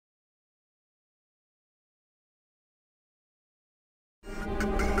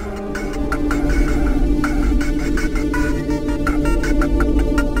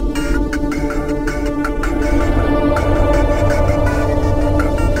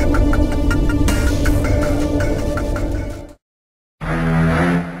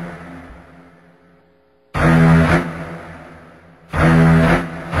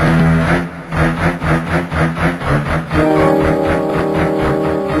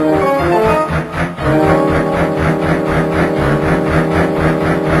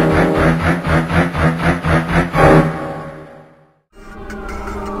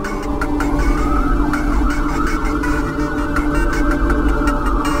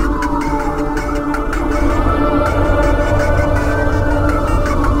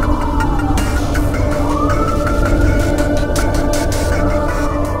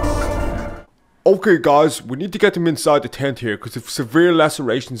Okay guys, we need to get them inside the tent here because of severe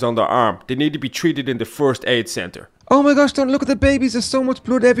lacerations on their arm. They need to be treated in the first aid center. Oh my gosh, don't look at the babies. There's so much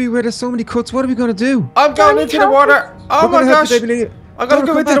blood everywhere. There's so many cuts. What are we going to do? I'm going into the water. Oh my gosh. I'm going to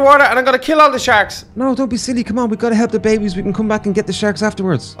go into the water and I'm going to kill all the sharks. No, don't be silly. Come on, we've got to help the babies. We can come back and get the sharks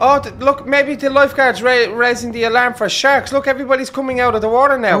afterwards. Oh, look, maybe the lifeguards raising the alarm for sharks. Look, everybody's coming out of the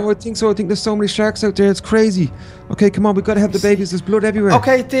water now. Oh, I think so. I think there's so many sharks out there. It's crazy. Okay, come on. We've got to help the babies. There's blood everywhere.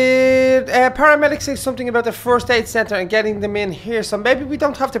 Okay, did paramedics say something about the first aid center and getting them in here? So maybe we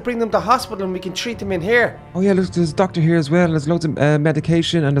don't have to bring them to hospital and we can treat them in here. Oh, yeah, look, there's a doctor here as well. There's loads of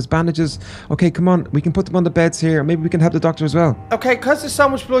medication and there's bandages. Okay, come on. We can put them on the beds here. Maybe we can help the doctor as well. Okay, because there's so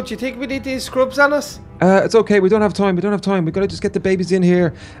much blood, do you think we need these scrubs on us? It's okay. We don't have time. We've got to just get the babies in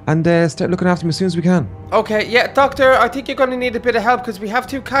here and start looking after them as soon as we can. Okay, yeah, doctor, I think you're going to need a bit of help because we have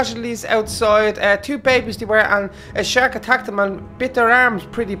 2 casualties outside. 2 babies they were, and a shark attacked them and bit their arms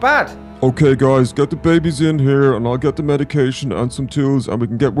pretty bad. Okay guys, get the babies in here and I'll get the medication and some tools and we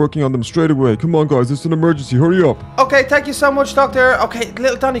can get working on them straight away. Come on guys, it's an emergency, hurry up. Okay, thank you so much, doctor. Okay,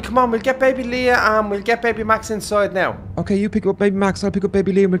 little Donny, come on, we'll get baby Leah and we'll get baby Max inside now. Okay, you pick up baby Max, I'll pick up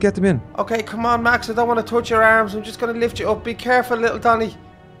baby Leah and we'll get them in. Okay, come on Max, I don't want to touch your arms. I'm just going to lift you up. Be careful, little Donny.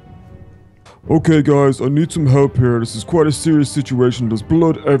 Okay guys, I need some help here. This is quite a serious situation. There's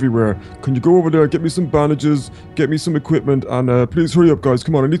blood everywhere. Can you go over there, get me some bandages, get me some equipment, and please hurry up guys.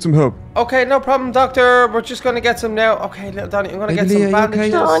 Come on, I need some help. Okay, no problem, doctor. We're just going to get some now. Okay, little Donny, I'm going to get some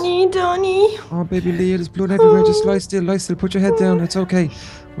bandages. Okay? Donny. Oh, baby Leah, there's blood everywhere. Just lie still, put your head down. It's okay.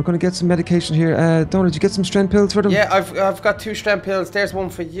 We're going to get some medication here. Donald, did you get some strength pills for them? Yeah, I've got 2 strength pills. There's one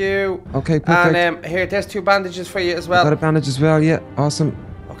for you. Okay, perfect. And here, there's 2 bandages for you as well. Got a bandage as well, yeah. Awesome.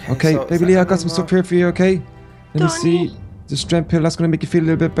 Okay, so baby Leah, I got some stuff here for you, okay? Let me see. The strength pill, that's going to make you feel a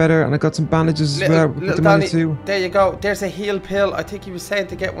little bit better. And I got some bandages as well. Put them on you too. There you go. There's a heal pill. I think he was saying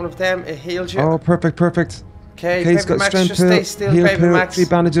to get one of them. It heals you. Oh, perfect. Okay, he's got Max, strength just pill, stay still, heal baby pill, Max. 3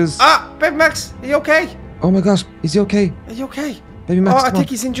 bandages. Ah, baby Max, are you okay? Oh my gosh, is he okay? Are you okay? Baby Max, I think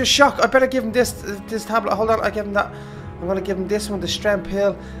he's in just shock. I better give him this tablet. Hold on, I give him that. I'm going to give him this one, the strength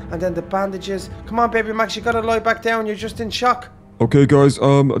pill, and then the bandages. Come on, baby Max, you got to lie back down. You're just in shock. Okay guys,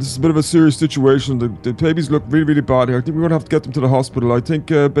 this is a bit of a serious situation. The babies look really, really bad here. I think we're going to have to get them to the hospital. I think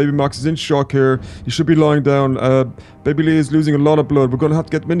baby Max is in shock here. He should be lying down. Baby Lee is losing a lot of blood. We're going to have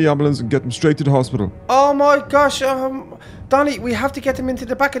to get them in the ambulance and get them straight to the hospital. Oh my gosh, Donny, we have to get them into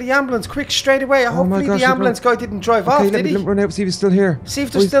the back of the ambulance quick, straight away. Hopefully the ambulance guy didn't drive off, did he? Let me run out, see if he's still here. See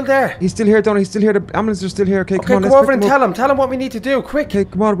if they're still there. He's still here, Donny. He's still here. The ambulance are still here. Okay, come on, go over and tell him what we need to do, quick. Okay,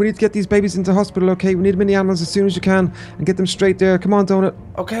 come on, we need to get these babies into hospital, okay? We need them in the ambulance as soon as you can and get them straight there. Come on, Donut.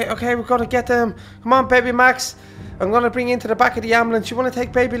 Okay, we're going to get them. Come on, baby Max. I'm going to bring you into the back of the ambulance. You want to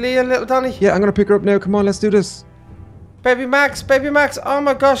take baby Leah, little Donny? Yeah, I'm going to pick her up now. Come on, let's do this. Baby Max, oh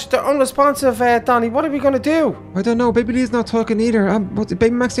my gosh, they're unresponsive, Donny. What are we going to do? I don't know. Baby Leah's not talking either. Did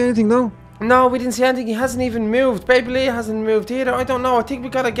Baby Max say anything, no? No, we didn't see anything. He hasn't even moved. Baby Leah hasn't moved either. I don't know. I think we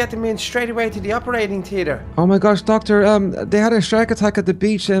got to get them in straight away to the operating theatre. Oh my gosh, doctor. They had a shark attack at the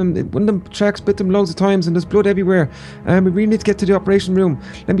beach. One of them sharks bit them loads of times and there's blood everywhere. We really need to get to the operation room.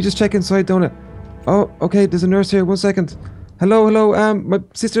 Let me just check inside, don't it? Oh, okay, there's a nurse here. 1 second. Hello, my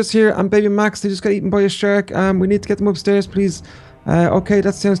sister's here and baby Max, they just got eaten by a shark. We need to get them upstairs, please. Okay,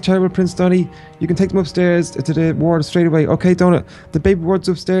 that sounds terrible, Prince Donny. You can take them upstairs to the ward straight away. Okay, Donut. The baby ward's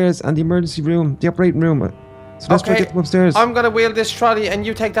upstairs and the emergency room, the operating room. So let's try to get them upstairs. I'm gonna wheel this trolley and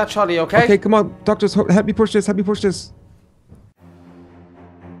you take that trolley, okay? Okay, come on, doctors, help me push this,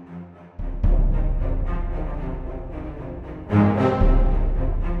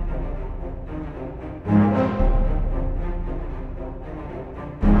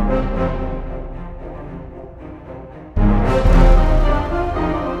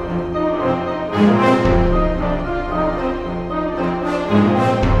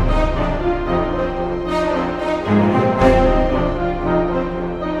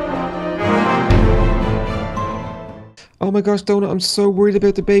 Oh my gosh, Donut, I'm so worried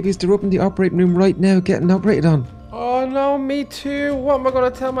about the babies. They're up in the operating room right now getting operated on. Oh no, me too. What am I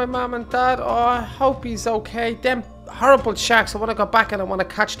going to tell my mom and dad? Oh, I hope he's okay. Them horrible sharks, I want to go back and I want to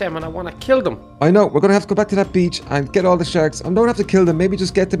catch them and I want to kill them. I know, we're going to have to go back to that beach and get all the sharks. I don't have to kill them, maybe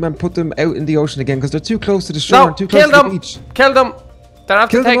just get them and put them out in the ocean again because they're too close to the shore and too close to the beach. Kill them. They're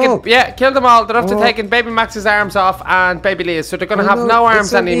after taking, kill them all. They're after Oh. taking baby Max's arms off and baby Leah's, so they're going to have know, no that's arms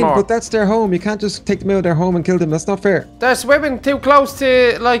so mean, anymore. but that's their home. You can't just take them out of their home and kill them. That's not fair. They're swimming too close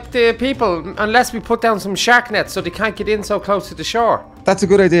to like the people, unless we put down some shark nets so they can't get in so close to the shore. That's a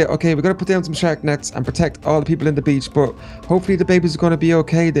good idea. Okay, we're going to put down some shark nets and protect all the people in the beach, but hopefully the babies are going to be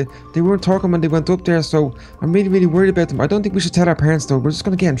okay. They weren't talking when they went up there, so I'm really, really worried about them. I don't think we should tell our parents though. We're just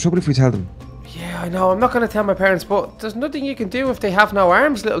going to get in trouble if we tell them. Yeah, I know. I'm not going to tell my parents, but there's nothing you can do if they have no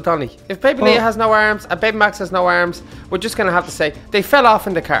arms, little Donny. If baby Leah has no arms and baby Max has no arms, we're just going to have to say they fell off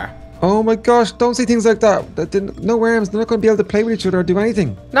in the car. Oh my gosh, don't say things like that. No arms, they're not going to be able to play with each other or do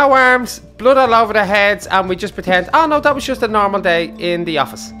anything. No arms, blood all over their heads, and we just pretend, oh no, that was just a normal day in the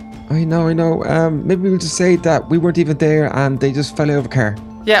office. I know. Maybe we'll just say that we weren't even there and they just fell out of a car.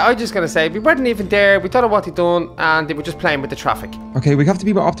 Yeah, I'm just going to say, we weren't even there, we don't know what they'd done, and they were just playing with the traffic. Okay, we have to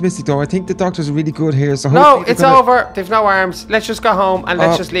be more optimistic though. I think the doctors are really good here, so no, it's over. They've no arms. Let's just go home and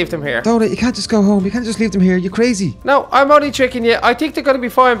let's just leave them here. Donut, you can't just go home. You can't just leave them here. You're crazy. No, I'm only tricking you. I think they're going to be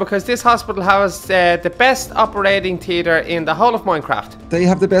fine because this hospital has the best operating theatre in the whole of Minecraft. They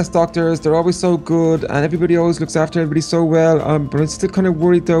have the best doctors. They're always so good and everybody always looks after everybody so well. But I'm still kind of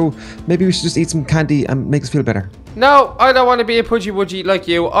worried though. Maybe we should just eat some candy and make us feel better. No, I don't want to be a pudgy-wudgy like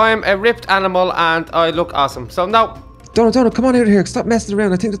you. I'm a ripped animal and I look awesome. So no. Donut, come on out of here. Stop messing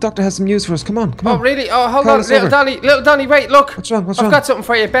around. I think the doctor has some news for us. Come on. Oh, really? Oh, hold on. Little Donny, wait, look. What's wrong? I've got something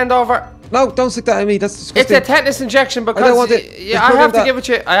for you. Bend over. No, don't stick that at me. That's disgusting. It's a tetanus injection because... I don't want it. Yeah, I have to give it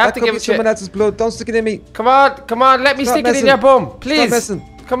to you. I have to give it to you. Someone else's blood. Don't stick it in me. Come on. Let me stick it in your bum. Please. Stop messing.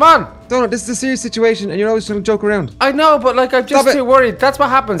 Come on. Donut, this is a serious situation and you're always trying to joke around. I know, but like I'm just too worried. That's what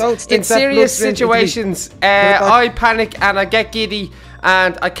happens. In serious situations, I panic and I get giddy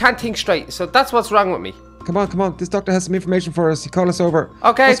and I can't think straight. So that's what's wrong with me. Come on. This doctor has some information for us. He called us over.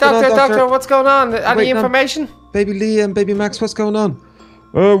 Okay, doctor, what's going on? Any information? Baby Lee and baby Max, what's going on?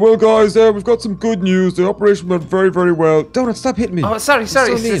 Well, guys, we've got some good news. The operation went very, very well. Donut, stop hitting me. Oh, sorry.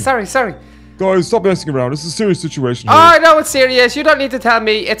 Guys, stop messing around. This is a serious situation here. Oh, I know it's serious. You don't need to tell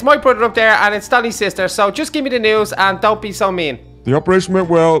me. It's my brother up there and it's Donny's sister. So just give me the news and don't be so mean. The operation went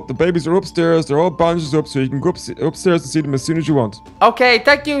well. The babies are upstairs. They're all bandaged up, so you can go upstairs and see them as soon as you want. Okay,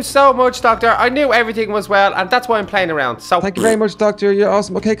 thank you so much, doctor. I knew everything was well and that's why I'm playing around. So thank you very much, doctor. You're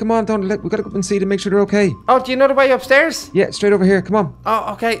awesome. Okay, come on, Donut. We gotta go up and see them, make sure they're okay. Oh, do you know the way upstairs? Yeah, straight over here. Come on.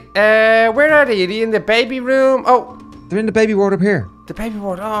 Oh, okay. Where are they? Are they in the baby room? Oh. They're in the baby ward up here. The baby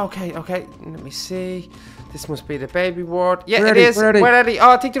ward. Oh, okay. Let me see. This must be the baby ward. Yeah, Where it is. Where are they?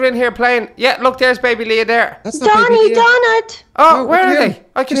 Oh, I think they're in here playing. Yeah, look, there's baby Leah there. That's not Donny, Donut. Oh, where are they?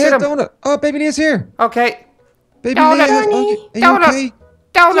 I can see them. Donut. Oh, baby Leah's here. Okay. Baby Leah. Are you okay?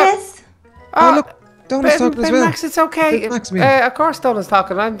 Donut. Yes. Oh, look. Donut's talking as well. Baby Max, it's okay. Max, of course Donut's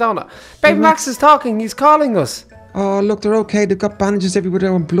talking. I'm Donut. Baby Max is talking. He's calling us. Oh, look, they're okay. They've got bandages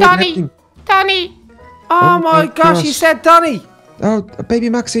everywhere and blood and everything. Donny. Oh my gosh, he said Donny. Oh, baby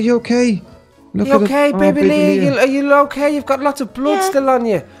Max, are you okay? Look you okay, baby Leah? Are you okay? You've got lots of blood still on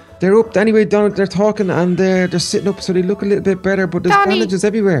you. They're up. Anyway, Donald, they're talking and they're sitting up, so they look a little bit better, but there's bandages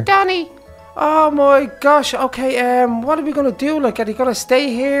everywhere. Donny! Oh my gosh, okay, what are we going to do? Like, are they going to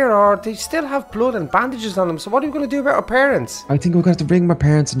stay here, or they still have blood and bandages on them? So what are we going to do about our parents? I think we're going to have to bring my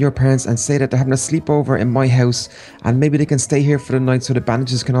parents and your parents and say that they're having a sleepover in my house, and maybe they can stay here for the night so the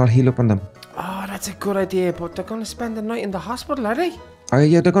bandages can all heal up on them. Oh, that's a good idea, but they're going to spend the night in the hospital, are they? Oh,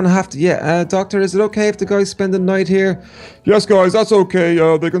 yeah, they're going to have to. Yeah, doctor, is it okay if the guys spend the night here? Yes, guys, that's okay.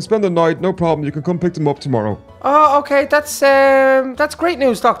 They can spend the night, no problem. You can come pick them up tomorrow. Oh, okay, that's great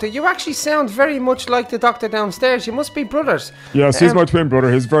news, doctor. You actually sound very much like the doctor downstairs. You must be brothers. Yes, he's my twin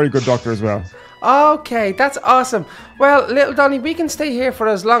brother. He's a very good doctor as well. Okay, that's awesome. Well, little Donny, we can stay here for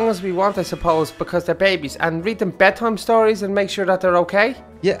as long as we want, I suppose, because they're babies, and read them bedtime stories and make sure that they're okay.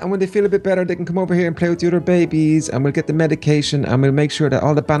 Yeah, and when they feel a bit better, they can come over here and play with the other babies, and we'll get the medication, and we'll make sure that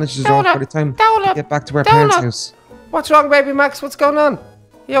all the bandages are off by the time we get back to our parents' house. What's wrong, baby Max? What's going on?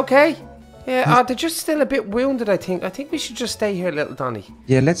 You okay? Yeah, they're just still a bit wounded, I think. I think we should just stay here, little Donny.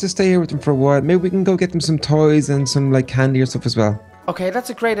 Yeah, let's just stay here with them for a while. Maybe we can go get them some toys and some, like, candy or stuff as well. Okay, that's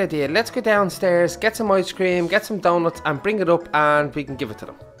a great idea. Let's go downstairs, get some ice cream, get some donuts, and bring it up, and we can give it to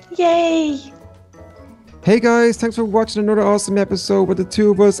them. Yay! Hey guys, thanks for watching another awesome episode with the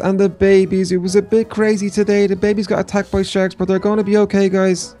two of us and the babies. It was a bit crazy today. The babies got attacked by sharks, but they're going to be okay,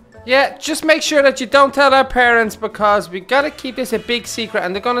 guys. Yeah, just make sure that you don't tell our parents, because we gotta keep this a big secret,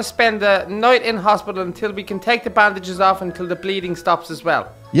 and they're gonna spend the night in hospital until we can take the bandages off, until the bleeding stops as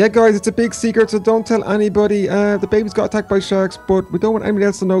well. Yeah, guys, it's a big secret, so don't tell anybody. The babies got attacked by sharks, but we don't want anybody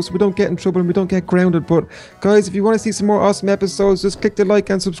else to know, so we don't get in trouble and we don't get grounded. But guys, if you want to see some more awesome episodes, just click the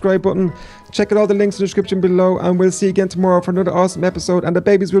like and subscribe button. Check out all the links in the description below, and we'll see you again tomorrow for another awesome episode, and the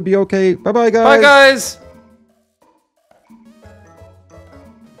babies will be okay. Bye bye, guys. Bye, guys.